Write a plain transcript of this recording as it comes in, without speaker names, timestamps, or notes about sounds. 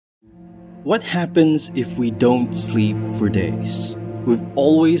What happens if we don't sleep for days? We've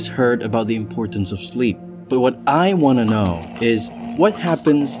always heard about the importance of sleep, but what I want to know is what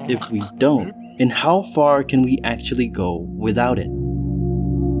happens if we don't, and how far can we actually go without it?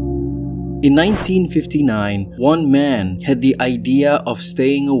 In 1959, one man had the idea of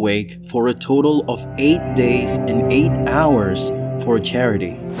staying awake for a total of 8 days and 8 hours for a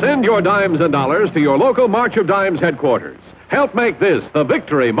charity. Send your dimes and dollars to your local March of Dimes headquarters. Help make this the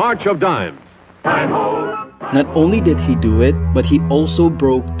Victory March of Dimes. Not only did he do it, but he also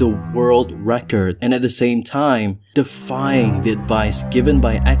broke the world record and at the same time defying the advice given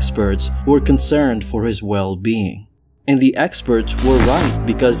by experts who were concerned for his well-being. And the experts were right,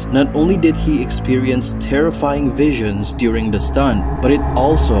 because not only did he experience terrifying visions during the stunt, but it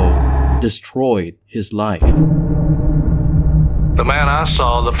also destroyed his life. The man I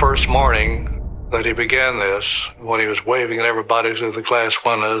saw the first morning that he began this, when he was waving at everybody through the glass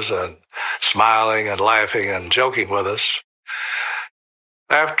windows and smiling and laughing and joking with us,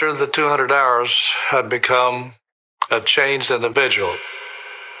 after the 200 hours had become a changed individual.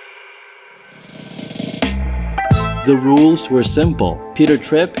 The rules were simple. Peter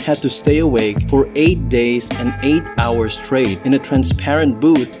Tripp had to stay awake for 8 days and 8 hours straight in a transparent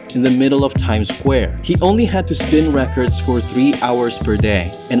booth in the middle of Times Square. He only had to spin records for 3 hours per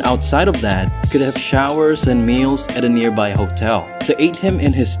day, and outside of that, he could have showers and meals at a nearby hotel. To aid him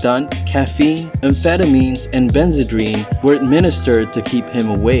in his stunt, caffeine, amphetamines, and benzodrine were administered to keep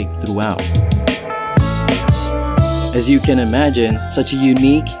him awake throughout. As you can imagine, such a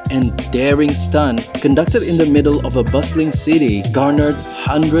unique and daring stunt conducted in the middle of a bustling city garnered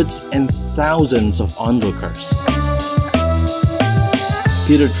hundreds and thousands of onlookers.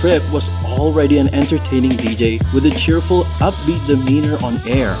 Peter Tripp was already an entertaining DJ with a cheerful, upbeat demeanor on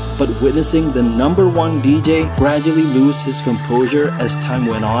air, but witnessing the #1 DJ gradually lose his composure as time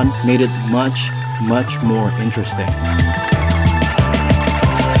went on made it much more interesting.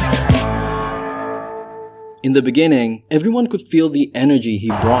 In the beginning, everyone could feel the energy he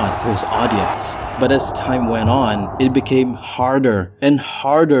brought to his audience, but as time went on, it became harder and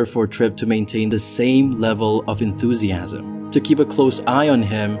harder for Tripp to maintain the same level of enthusiasm. To keep a close eye on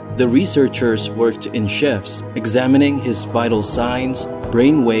him, the researchers worked in shifts, examining his vital signs,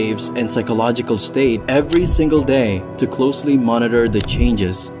 brain waves, and psychological state every single day to closely monitor the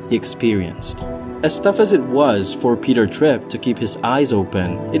changes he experienced. As tough as it was for Peter Tripp to keep his eyes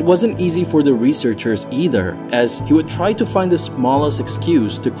open, it wasn't easy for the researchers either, as he would try to find the smallest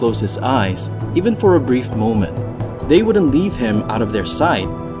excuse to close his eyes, even for a brief moment. They wouldn't leave him out of their sight,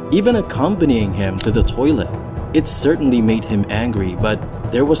 even accompanying him to the toilet. It certainly made him angry, but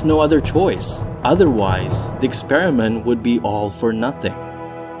there was no other choice. Otherwise, the experiment would be all for nothing.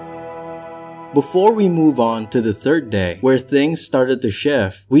 Before we move on to the third day, where things started to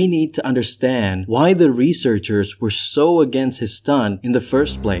shift, we need to understand why the researchers were so against his stunt in the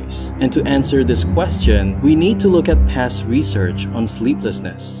first place. And to answer this question, we need to look at past research on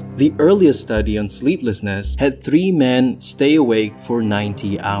sleeplessness. The earliest study on sleeplessness had 3 men stay awake for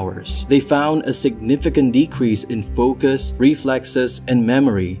 90 hours. They found a significant decrease in focus, reflexes, and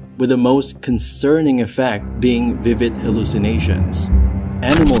memory, with the most concerning effect being vivid hallucinations.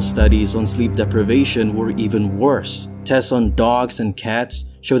 Animal studies on sleep deprivation were even worse. Tests on dogs and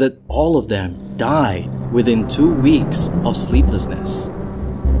cats show that all of them died within 2 weeks of sleeplessness.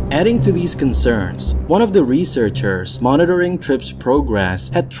 Adding to these concerns, one of the researchers monitoring Tripp's progress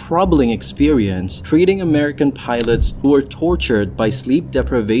had troubling experience treating American pilots who were tortured by sleep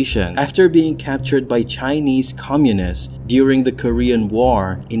deprivation after being captured by Chinese communists during the Korean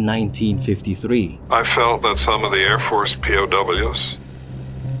War in 1953. I felt that some of the Air Force POWs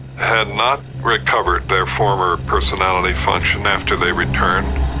had not recovered their former personality function after they returned.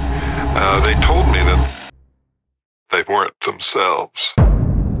 They told me that they weren't themselves.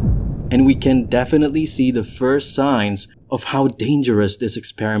 And we can definitely see the first signs of how dangerous this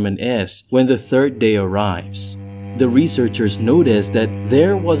experiment is when the third day arrives. The researchers noticed that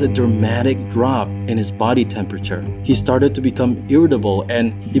there was a dramatic drop in his body temperature. He started to become irritable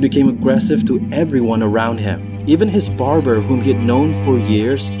and he became aggressive to everyone around him. Even his barber, whom he had known for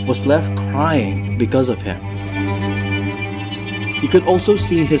years, was left crying because of him. You could also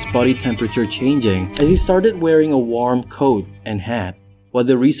see his body temperature changing as he started wearing a warm coat and hat. What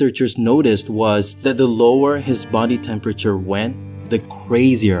the researchers noticed was that the lower his body temperature went, the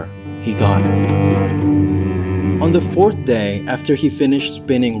crazier he got. On the 4th day, after he finished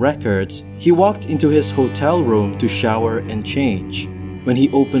spinning records, he walked into his hotel room to shower and change. When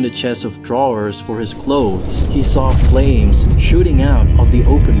he opened a chest of drawers for his clothes, he saw flames shooting out of the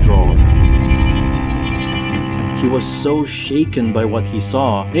open drawer. He was so shaken by what he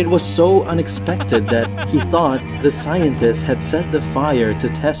saw, and it was so unexpected that he thought the scientists had set the fire to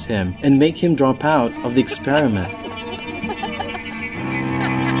test him and make him drop out of the experiment.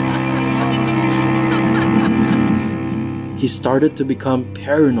 He started to become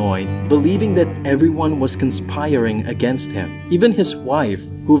paranoid, believing that everyone was conspiring against him. Even his wife,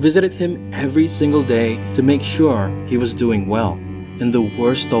 who visited him every single day to make sure he was doing well. And the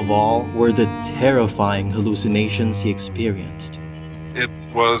worst of all were the terrifying hallucinations he experienced. It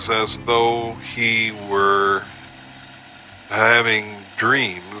was as though he were having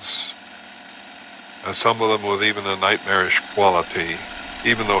dreams, some of them with even a nightmarish quality,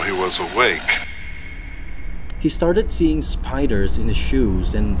 even though he was awake. He started seeing spiders in his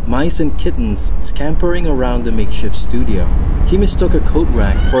shoes and mice and kittens scampering around the makeshift studio. He mistook a coat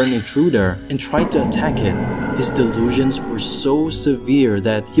rack for an intruder and tried to attack it. His delusions were so severe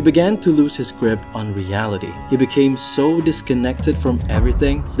that he began to lose his grip on reality. He became so disconnected from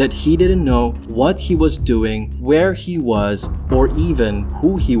everything that he didn't know what he was doing, where he was, or even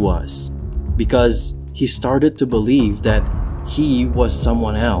who he was. Because he started to believe that he was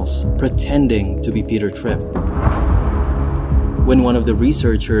someone else, pretending to be Peter Tripp. When one of the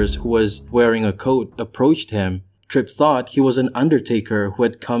researchers who was wearing a coat approached him, Tripp thought he was an undertaker who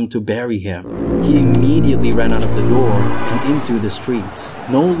had come to bury him. He immediately ran out of the door and into the streets.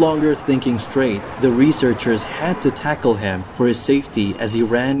 No longer thinking straight, the researchers had to tackle him for his safety as he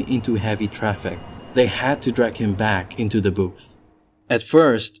ran into heavy traffic. They had to drag him back into the booth. At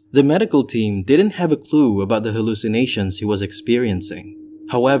first, the medical team didn't have a clue about the hallucinations he was experiencing.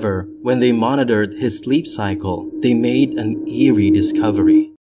 However, when they monitored his sleep cycle, they made an eerie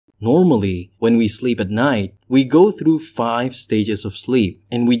discovery. Normally, when we sleep at night, we go through 5 stages of sleep,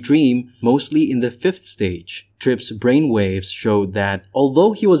 and we dream mostly in the 5th stage. Tripp's brainwaves showed that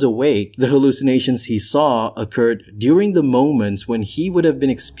although he was awake, the hallucinations he saw occurred during the moments when he would have been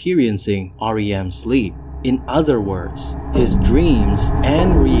experiencing REM sleep. In other words, his dreams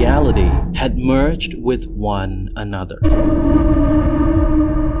and reality had merged with one another.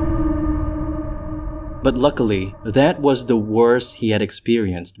 But luckily, that was the worst he had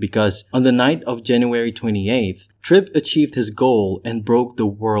experienced because on the night of January 28th, Tripp achieved his goal and broke the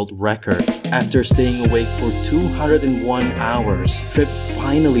world record. After staying awake for 201 hours, Tripp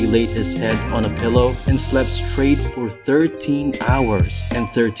finally laid his head on a pillow and slept straight for 13 hours and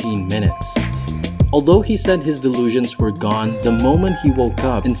 13 minutes. Although he said his delusions were gone the moment he woke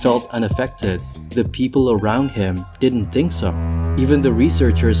up and felt unaffected, the people around him didn't think so. Even the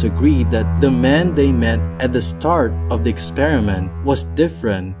researchers agreed that the man they met at the start of the experiment was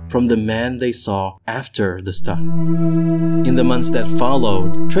different from the man they saw after the stunt. In the months that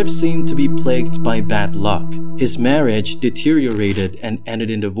followed, Tripp seemed to be plagued by bad luck. His marriage deteriorated and ended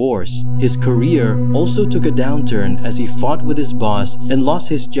in divorce. His career also took a downturn as he fought with his boss and lost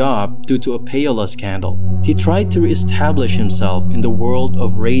his job due to a payola scandal. He tried to reestablish himself in the world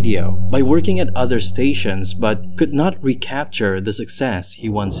of radio by working at other stations but could not recapture the success he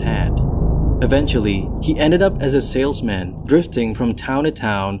once had. Eventually, he ended up as a salesman, drifting from town to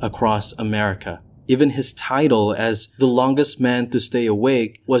town across America. Even his title as the longest man to stay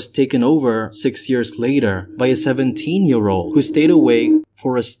awake was taken over 6 years later by a 17-year-old who stayed awake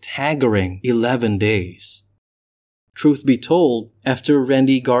for a staggering 11 days. Truth be told, after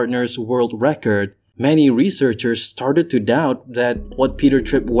Randy Gardner's world record, many researchers started to doubt that what Peter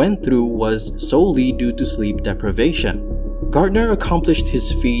Tripp went through was solely due to sleep deprivation. Gardner accomplished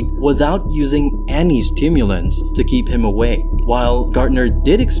his feat without using any stimulants to keep him awake. While Gardner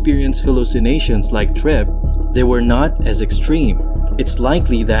did experience hallucinations like Tripp, they were not as extreme. It's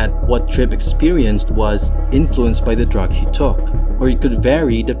likely that what Tripp experienced was influenced by the drug he took, or it could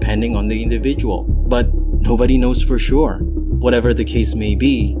vary depending on the individual, but nobody knows for sure. Whatever the case may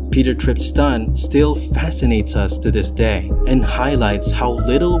be, Peter Tripp's stunt still fascinates us to this day and highlights how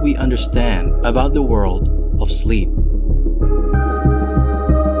little we understand about the world of sleep.